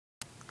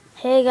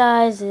Hey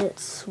guys,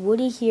 it's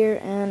Woody here,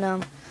 and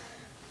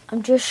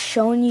I'm just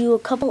showing you a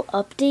couple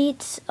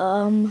updates,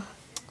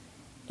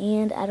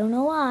 and I don't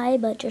know why,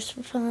 but just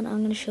for fun, I'm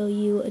going to show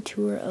you a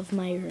tour of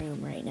my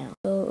room right now.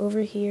 So over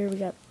here, we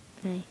got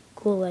my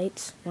cool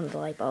lights. One of the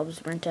light bulbs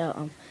burnt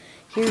out.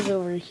 Here's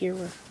over here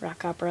where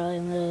Rock Opera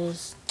Island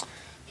is.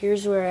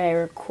 Here's where I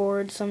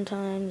record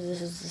sometimes.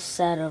 This is the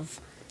set of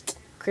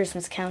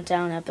Christmas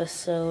Countdown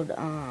episode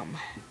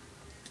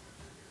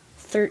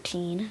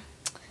 13.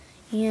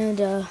 And,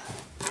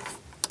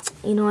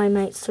 you know, I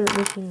might start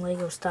making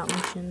Lego stop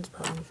motions,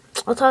 but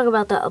I'll talk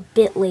about that a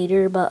bit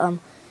later. But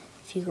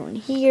if you go in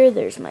here,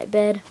 there's my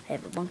bed. I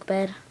have a bunk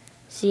bed.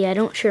 See, I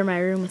don't share my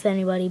room with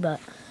anybody, but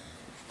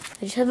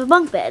I just have a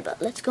bunk bed.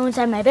 But let's go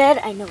inside my bed.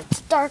 I know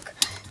it's dark.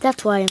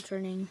 That's why I'm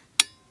turning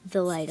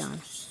the light on.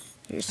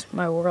 Here's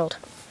my world.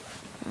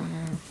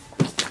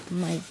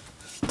 My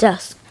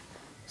desk.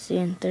 See,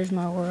 and there's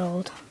my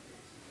world.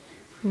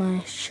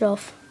 My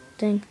shelf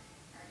thing.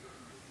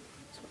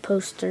 Some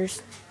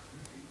posters.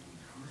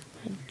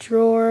 My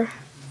drawer.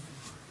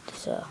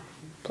 Just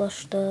plush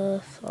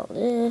stuff. All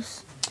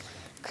this.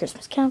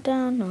 Christmas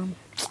Countdown.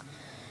 So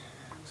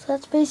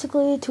that's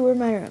basically a tour of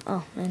my room.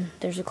 Oh, and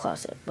there's a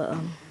closet. But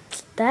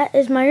that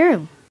is my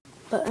room.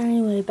 But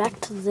anyway,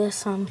 back to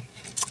this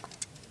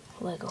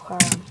Lego car.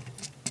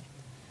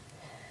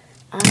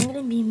 I'm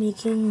gonna be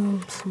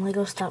making some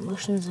Lego stop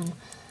motions, and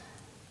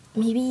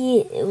maybe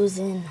it was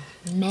in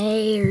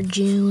May or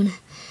June.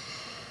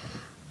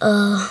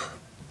 I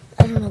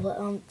don't know, but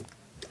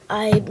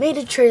I made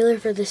a trailer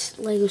for this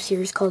Lego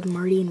series called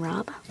Marty and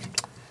Rob.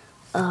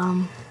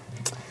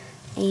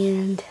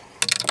 And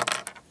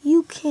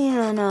you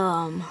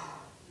can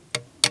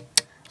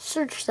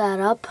search that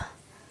up.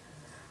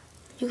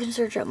 You can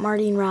search up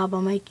Marty and Rob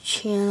on my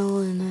channel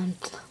and then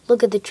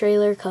look at the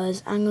trailer,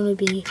 because I'm going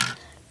to be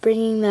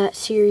bringing that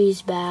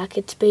series back.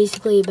 It's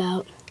basically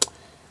about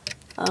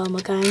a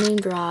guy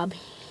named Rob.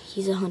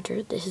 He's a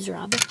hunter. This is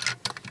Rob.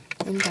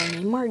 And a guy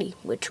named Marty,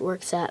 which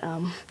works at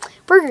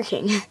Burger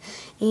King.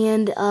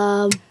 And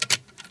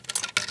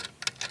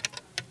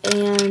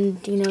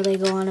you know, they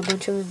go on a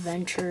bunch of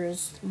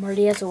adventures.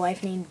 Marty has a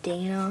wife named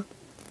Dana.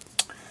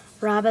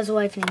 Rob has a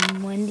wife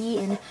named Wendy,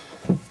 and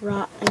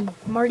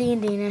Marty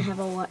and Dana have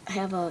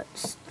a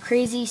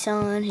crazy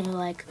son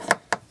who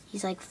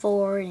he's like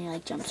 4, and he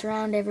jumps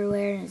around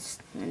everywhere, and his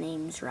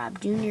name's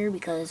Rob Jr.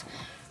 because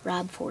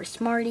Rob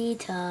forced Marty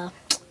to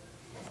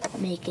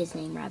make his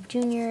name Rob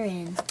Jr.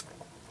 and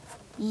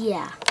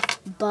yeah.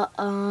 But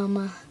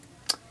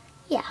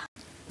yeah.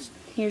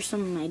 Here's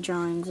some of my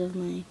drawings of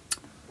my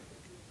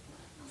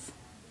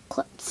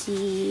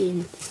Klutzy,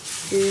 and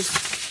here's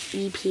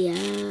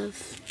EPF.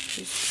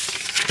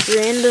 Just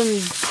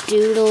random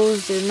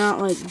doodles. They're not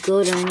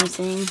good or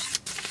anything.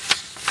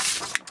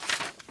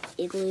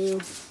 Igloo.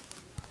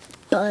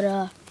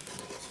 But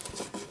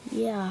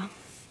yeah.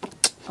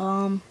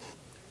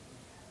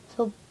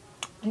 So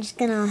I'm just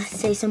gonna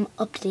say some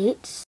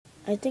updates.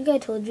 I think I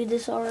told you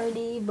this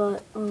already,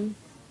 but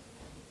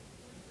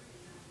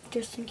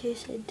just in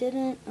case I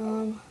didn't,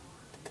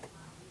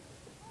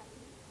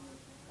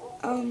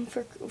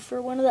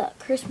 for one of the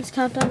Christmas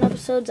Countdown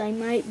episodes, I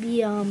might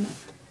be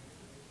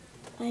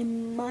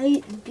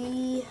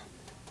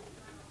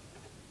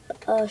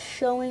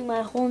showing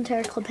my whole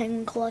entire Club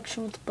Penguin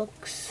collection with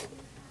books,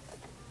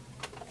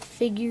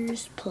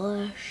 figures,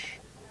 plush,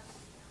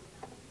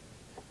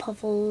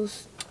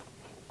 puffles,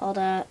 all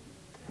that,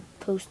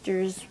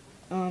 posters.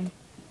 I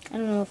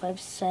don't know if I've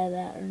said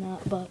that or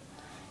not, but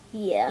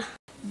yeah.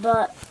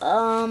 But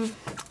I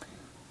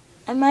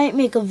might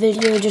make a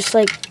video just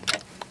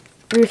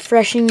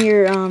refreshing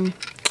your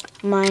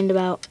mind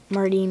about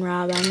Marty and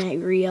Rob. I might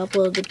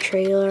re-upload the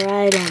trailer.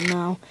 I don't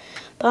know,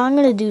 but I'm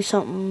gonna do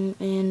something.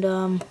 And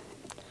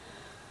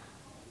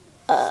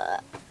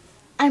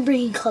I'm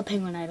bringing Club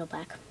Penguin Idol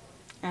back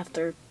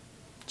after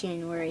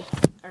January,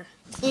 or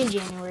in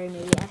January,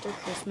 maybe after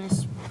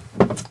Christmas.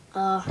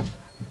 I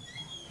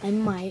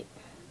might,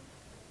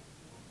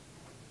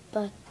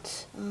 but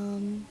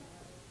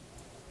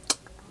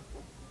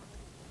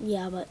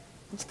yeah, but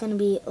it's gonna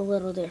be a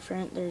little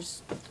different.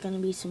 There's gonna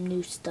be some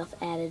new stuff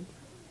added.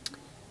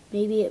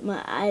 Maybe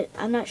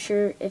I'm not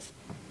sure if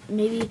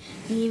maybe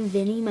me and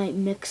Vinny might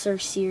mix our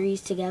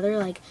series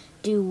together,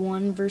 do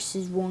 1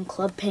 versus 1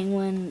 Club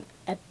Penguin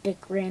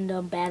Epic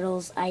Random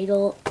Battles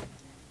Idol.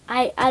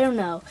 I don't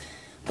know,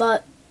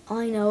 but all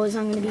I know is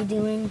I'm gonna be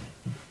doing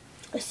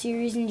a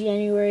series in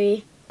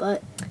January,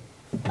 but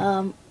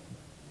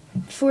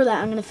before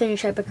that I'm gonna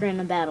finish Epic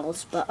Random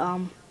Battles. But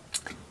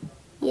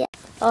yeah.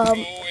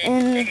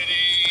 And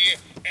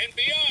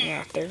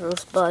yeah, there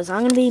goes Buzz.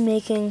 I'm gonna be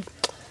making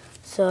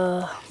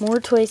more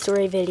Toy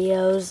Story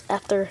videos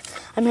after.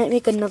 I might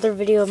make another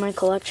video of my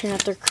collection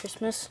after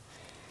Christmas.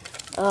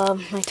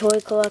 My toy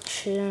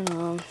collection.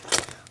 I'm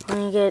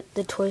gonna get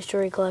the Toy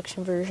Story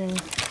collection version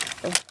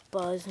of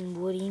Buzz and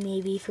Woody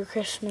maybe for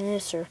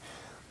Christmas, or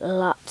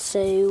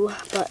Lotso.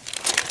 But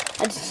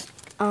I just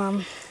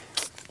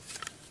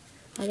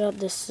I got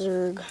this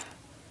Zurg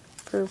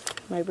for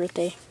my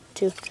birthday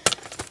too.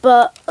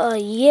 But,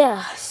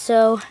 yeah,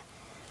 so,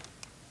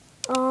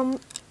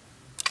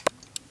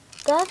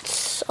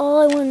 that's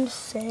all I wanted to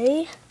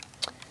say.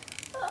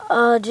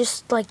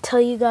 Just, like,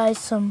 tell you guys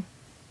some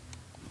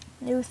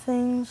new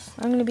things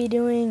I'm going to be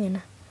doing,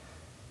 and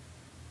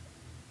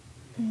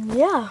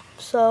yeah,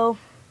 so,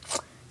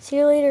 see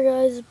you later,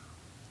 guys.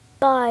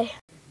 Bye.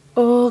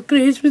 Oh,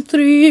 Christmas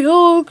tree,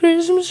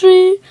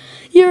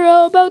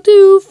 you're about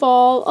to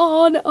fall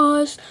on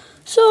us.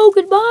 So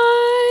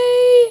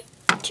goodbye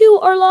to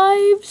our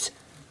lives.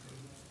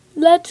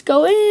 Let's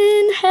go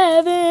in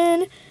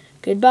heaven.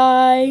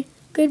 Goodbye,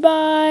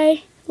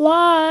 goodbye,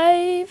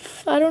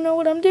 life. I don't know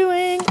what I'm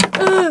doing.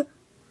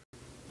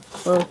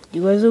 Well,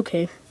 you guys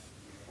okay?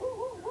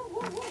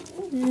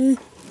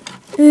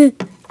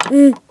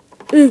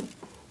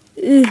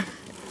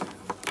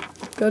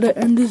 Gotta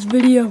end this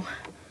video.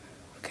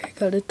 Okay,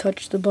 gotta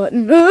touch the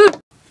button. Oh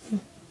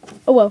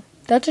well,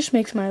 that just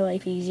makes my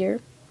life easier.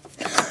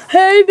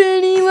 Hey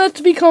Vinny,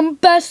 let's become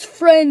best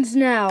friends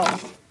now.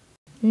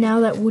 Now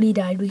that Woody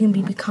died, we can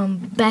become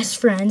best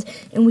friends,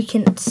 and we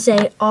can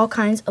say all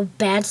kinds of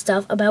bad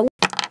stuff about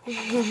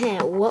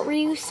What were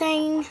you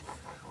saying?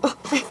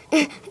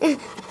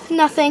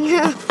 Nothing.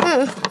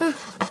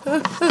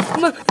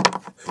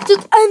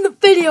 Just end the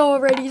video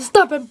already.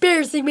 Stop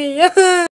embarrassing me.